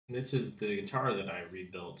This is the guitar that I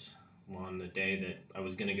rebuilt on the day that I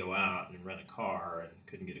was going to go out and rent a car and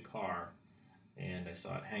couldn't get a car, and I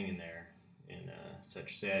saw it hanging there in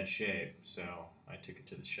such sad shape, so I took it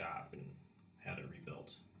to the shop and had it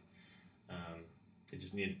rebuilt. I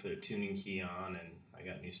just needed to put a tuning key on, and I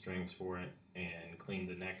got new strings for it and cleaned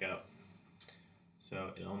the neck up,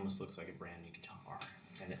 so it almost looks like a brand new guitar,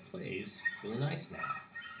 and it plays really nice now.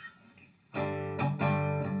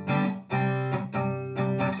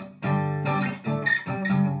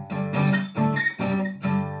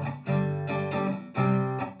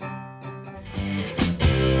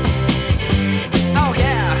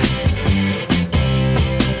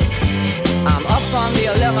 On the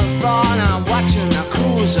 11th floor and I'm watching the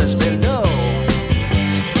cruisers below.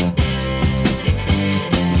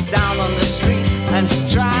 He's down on the street and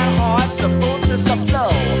he's trying hard to force the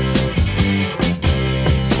flow.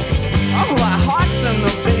 Oh, my heart's in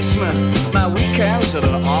the basement, my weekend's at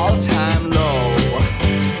an all-time low.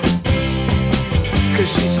 Cause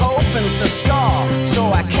she's hoping to score,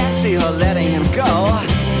 so I can't see her letting him go.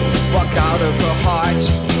 Walk out of her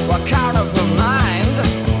heart, walk out of her mind.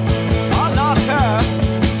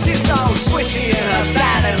 She's so swishy in her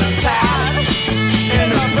satin and tan, in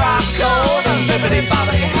her frock coat and bibbidi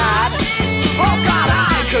bobbidi hat. Oh God,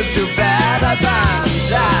 I could do better than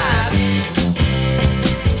that.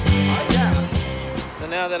 Oh yeah. So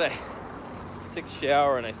now that I took a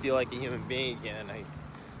shower and I feel like a human being again, I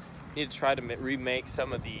need to try to remake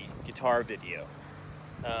some of the guitar video.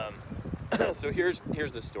 So here's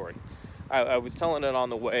the story. I was telling it on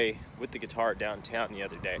the way with the guitar downtown the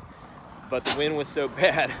other day. But the wind was so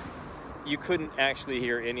bad, you couldn't actually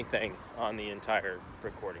hear anything on the entire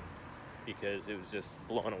recording because it was just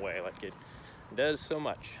blown away like it does so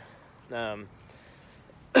much. But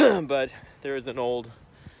there is an old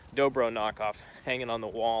Dobro knockoff hanging on the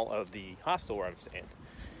wall of the hostel where I'm staying.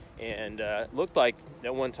 And it looked like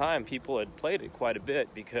at one time people had played it quite a bit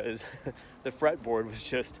because the fretboard was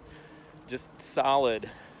just solid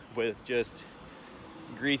with just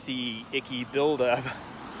greasy, icky buildup.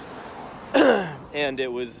 And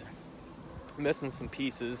it was missing some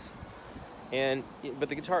pieces, but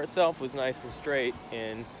the guitar itself was nice and straight,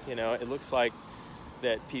 and it looks like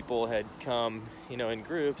that people had come in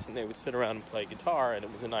groups and they would sit around and play guitar, and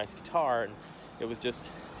it was a nice guitar, and it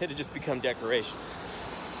had just become decoration.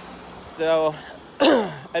 So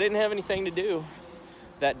I didn't have anything to do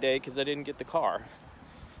that day because I didn't get the car,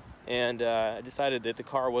 and I decided that the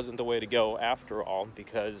car wasn't the way to go after all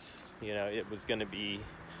because it was going to be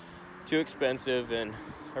too expensive, and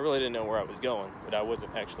I really didn't know where I was going, but I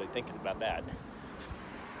wasn't actually thinking about that.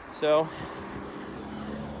 So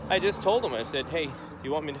I just told them, I said, hey, do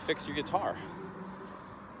you want me to fix your guitar?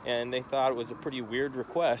 And they thought it was a pretty weird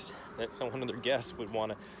request that one of their guests would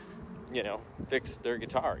want to, fix their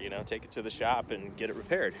guitar, take it to the shop and get it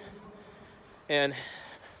repaired. And,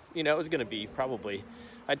 it was going to be probably,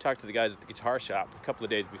 I'd talked to the guys at the guitar shop a couple of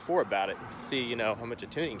days before about it to see, how much a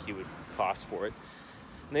tuning key would cost for it.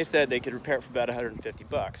 And they said they could repair it for about 150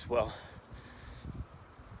 bucks. Well,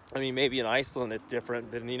 I mean, maybe in Iceland it's different,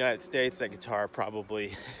 but in the United States, that guitar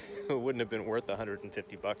probably wouldn't have been worth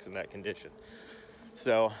 150 bucks in that condition.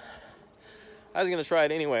 So I was going to try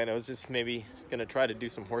it anyway, and I was just maybe going to try to do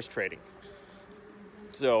some horse trading.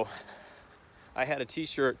 So I had a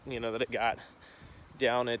t-shirt, that I got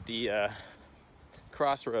down at the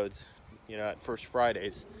Crossroads, at First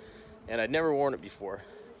Fridays, and I'd never worn it before.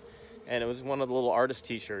 And it was one of the little artist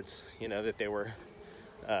t-shirts, that they were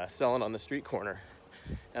selling on the street corner.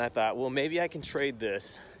 And I thought, well, maybe I can trade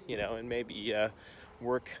this, and maybe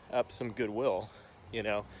work up some goodwill,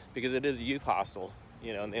 because it is a youth hostel,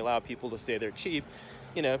 and they allow people to stay there cheap,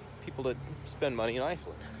 people to spend money in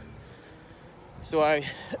Iceland. So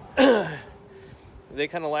they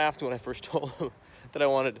kind of laughed when I first told them that I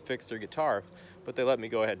wanted to fix their guitar, but they let me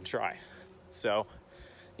go ahead and try. So,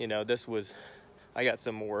 I got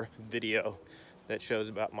some more video that shows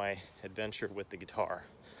about my adventure with the guitar,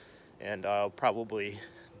 and I'll probably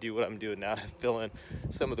do what I'm doing now to fill in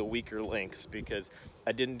some of the weaker links because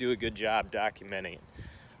I didn't do a good job documenting it.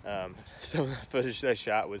 Some of the footage that I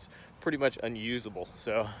shot was pretty much unusable,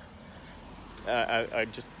 so I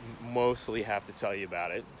just mostly have to tell you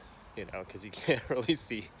about it, because you can't really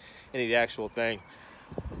see any of the actual thing.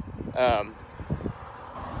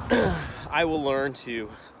 I will learn to,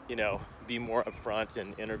 be more upfront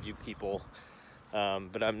and interview people,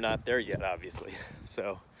 but I'm not there yet, obviously.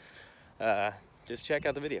 So just check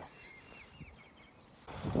out the video.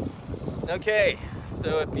 Okay,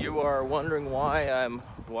 so if you are wondering why I'm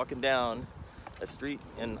walking down a street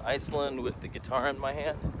in Iceland with the guitar in my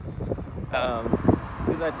hand,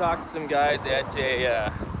 because I talked to some guys at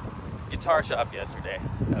a guitar shop yesterday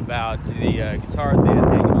about the guitar they had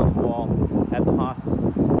hanging on the wall at the hospital.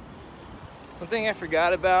 One thing I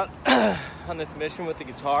forgot about on this mission with the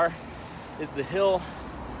guitar is the hill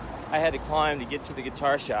I had to climb to get to the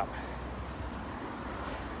guitar shop.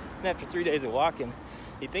 And after 3 days of walking,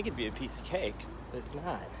 you'd think it'd be a piece of cake, but it's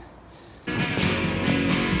not.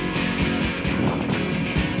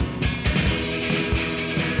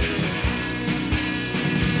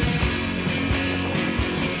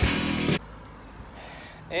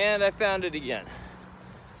 And I found it again,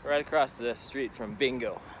 right across the street from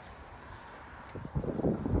Bingo.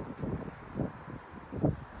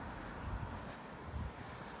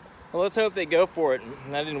 Well, let's hope they go for it,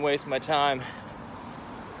 and I didn't waste my time.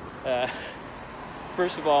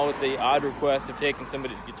 First of all, with the odd request of taking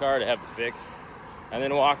somebody's guitar to have it fixed, and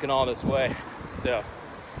then walking all this way. So,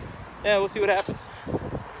 yeah, we'll see what happens.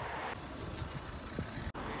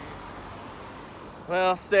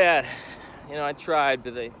 Well, sad. You know, I tried,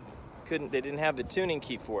 but they didn't have the tuning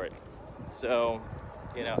key for it. So,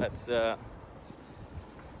 you know, that's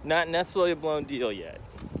not necessarily a blown deal yet.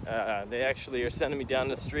 They actually are sending me down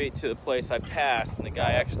the street to a place I passed, and the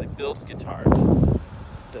guy actually builds guitars.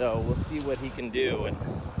 So we'll see what he can do and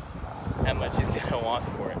how much he's gonna want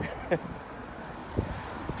for it.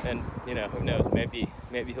 And you know, who knows? Maybe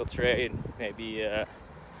he'll trade. Maybe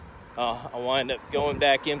I'll wind up going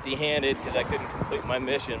back empty-handed because I couldn't complete my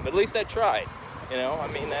mission. But at least I tried. You know, I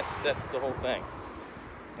mean, that's the whole thing.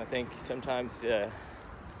 I think sometimes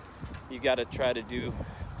you got to try to do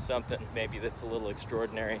something maybe that's a little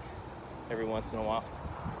extraordinary every once in a while.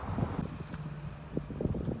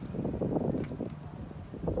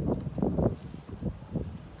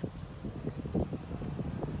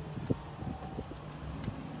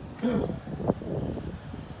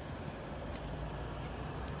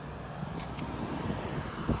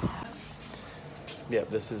 Yeah,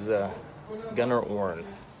 this is Gunnar Orn,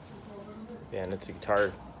 and it's a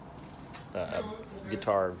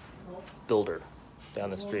guitar builder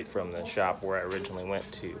down the street from the shop where I originally went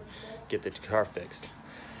to get the guitar fixed.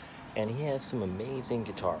 And he has some amazing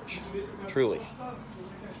guitars, truly.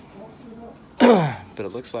 But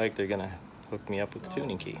it looks like they're gonna hook me up with the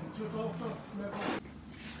tuning key.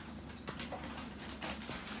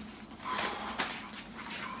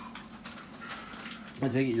 I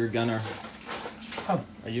take it you're Gunnar.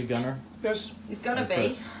 Are you Gunnar? Yes. He's gonna be.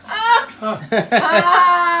 It's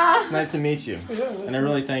nice to meet you, and I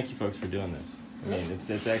really thank you folks for doing this. I mean,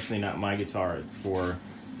 it's actually not my guitar. It's for,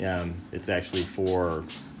 it's actually for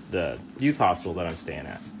the youth hostel that I'm staying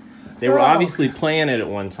at. They were obviously playing it at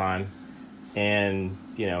one time, and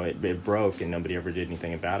you know it broke, and nobody ever did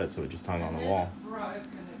anything about it, so it just hung on the wall.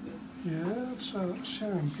 Yeah, it's a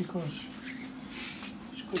shame because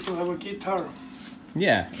it's good to have a guitar.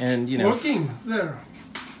 Yeah, and you know. Working there.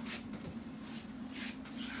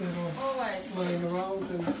 Instead of Always. lying around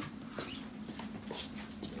and.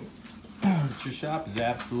 Your shop is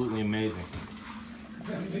absolutely amazing.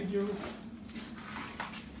 Thank you.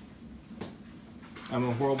 I'm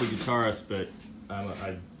a horrible guitarist, but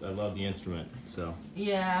I love the instrument, so.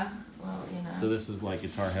 Yeah, well, you know. So this is like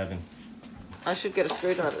guitar heaven. I should get a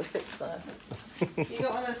screwdriver to fix that. You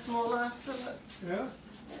got one of those smaller Phillips? Yeah.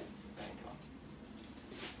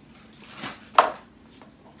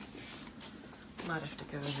 Might have to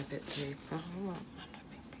go in a bit deeper.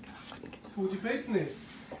 Would you bake me?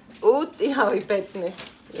 Uti har vi bättre.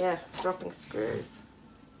 Yeah, dropping screws.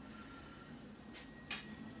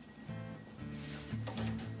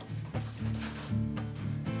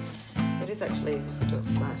 It is actually easy if we do it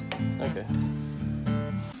flat. Okay.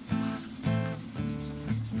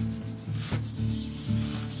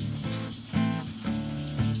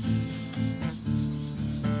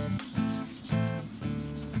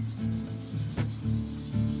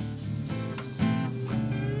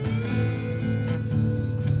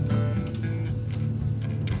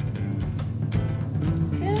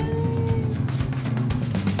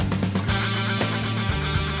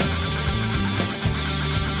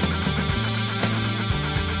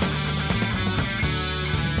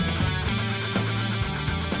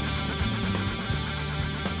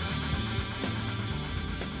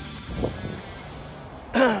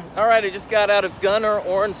 All right, I just got out of Gunnar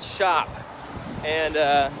Orn's shop,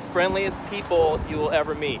 and friendliest people you will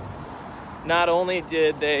ever meet. Not only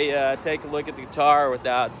did they take a look at the guitar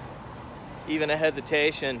without even a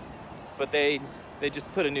hesitation, but they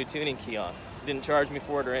just put a new tuning key on. Didn't charge me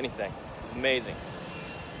for it or anything. It was amazing.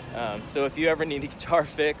 So if you ever need a guitar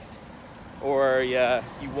fixed, or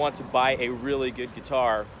you want to buy a really good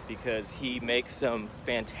guitar because he makes some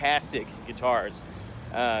fantastic guitars,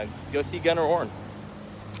 go see Gunnar Orn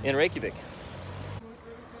in Reykjavik.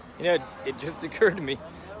 You know, it just occurred to me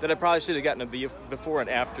that I probably should have gotten a before and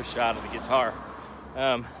after shot of the guitar.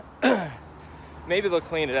 Maybe they'll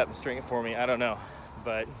clean it up and string it for me, I don't know.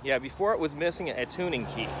 But yeah, before it was missing a tuning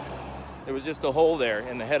key. There was just a hole there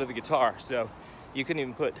in the head of the guitar, so you couldn't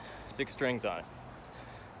even put 6 strings on it.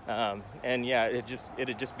 And yeah, it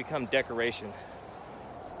had just become decoration,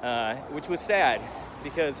 which was sad,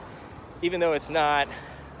 because even though it's not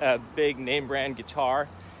a big name brand guitar,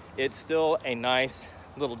 it's still a nice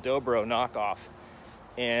little dobro knockoff.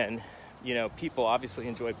 And you know, people obviously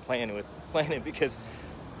enjoyed playing it because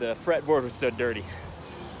the fretboard was so dirty.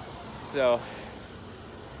 So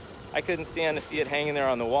I couldn't stand to see it hanging there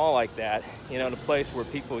on the wall like that, you know, in a place where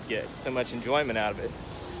people would get so much enjoyment out of it.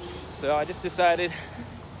 So I just decided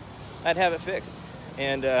I'd have it fixed.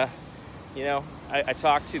 And you know, I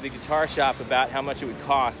talked to the guitar shop about how much it would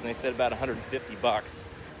cost, and they said about 150 bucks.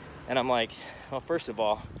 And I'm like, well, first of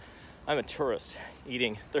all, I'm a tourist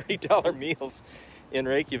eating $30 meals in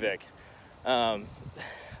Reykjavik. I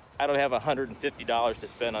don't have $150 to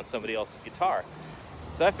spend on somebody else's guitar.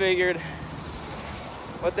 So I figured,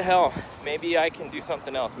 what the hell, maybe I can do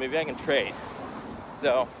something else. Maybe I can trade.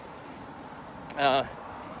 So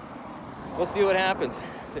we'll see what happens.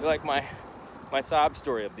 They like my sob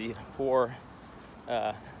story of the poor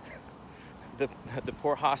the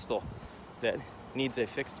poor hostel that needs a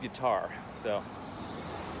fixed guitar. So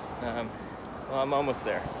well, I'm almost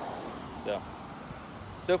there.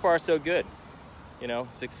 So far so good. You know,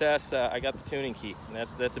 success. I got the tuning key, and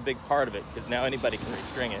that's a big part of it, because now anybody can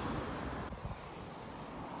restring it.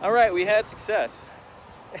 All right, we had success.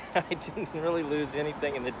 I didn't really lose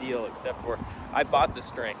anything in the deal except for I bought the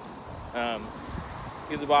strings.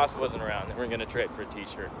 Because the boss wasn't around, and we're gonna trade for a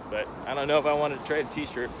t-shirt. But I don't know if I wanted to trade a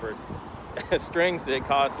t-shirt for strings that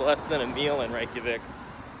cost less than a meal in Reykjavik.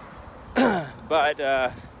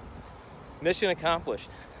 But mission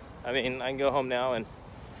accomplished. I mean, I can go home now and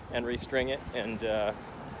restring it, and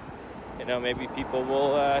you know, maybe people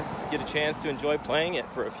will get a chance to enjoy playing it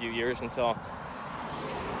for a few years until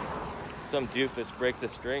some doofus breaks a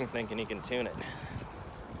string thinking he can tune it.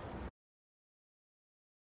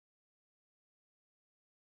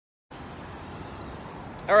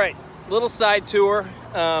 All right, little side tour.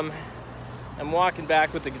 I'm walking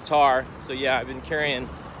back with the guitar. So yeah, I've been carrying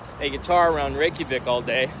a guitar around Reykjavik all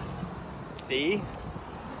day. See?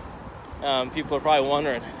 People are probably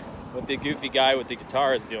wondering what the goofy guy with the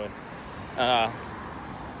guitar is doing.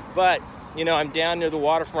 But, you know, I'm down near the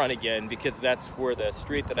waterfront again, because that's where the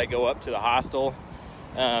street that I go up to the hostel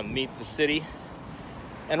meets the city.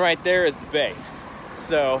 And right there is the bay.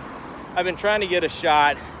 So I've been trying to get a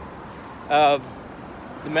shot of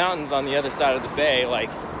the mountains on the other side of the bay,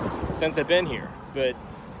 like, since I've been here. But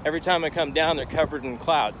every time I come down, they're covered in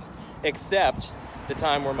clouds, except the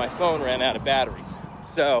time where my phone ran out of batteries.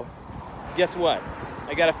 So guess what?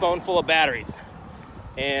 I got a phone full of batteries,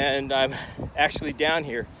 and I'm actually down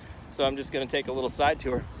here. So I'm just gonna take a little side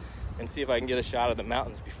tour and see if I can get a shot of the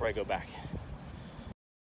mountains before I go back.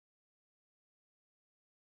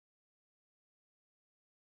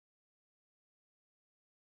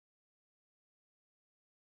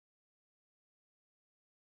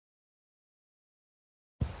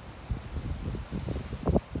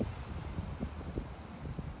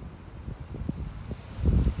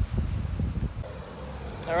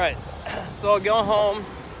 All right, so I'll go home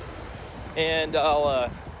and I'll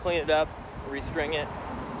clean it up, restring it,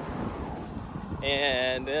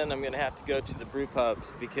 and then I'm gonna have to go to the brew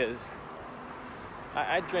pubs, because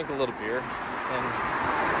I drink a little beer, and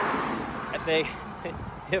I think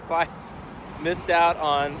if I missed out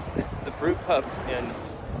on the brew pubs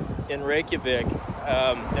in Reykjavik,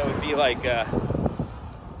 that would be like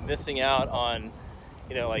missing out on,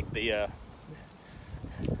 you know, like the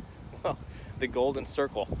the Golden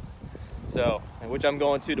Circle, so, which I'm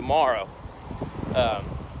going to tomorrow.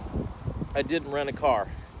 I didn't rent a car,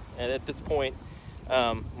 and at this point,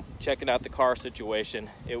 checking out the car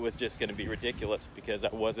situation, it was just going to be ridiculous, because I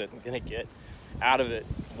wasn't going to get out of it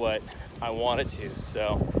what I wanted to.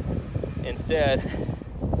 So instead,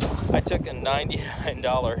 I took a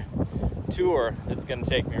 $99 tour that's going to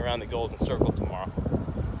take me around the Golden Circle tomorrow,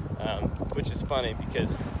 which is funny,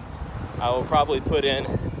 because I will probably put in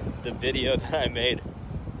the video that I made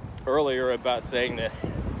earlier about saying that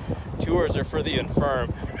tours are for the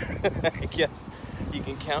infirm. I guess you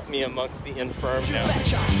can count me amongst the infirm now.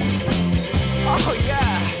 Oh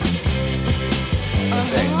yeah.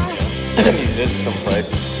 Need to visit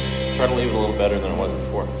someplace. Try to leave it a little better than it was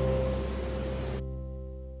before.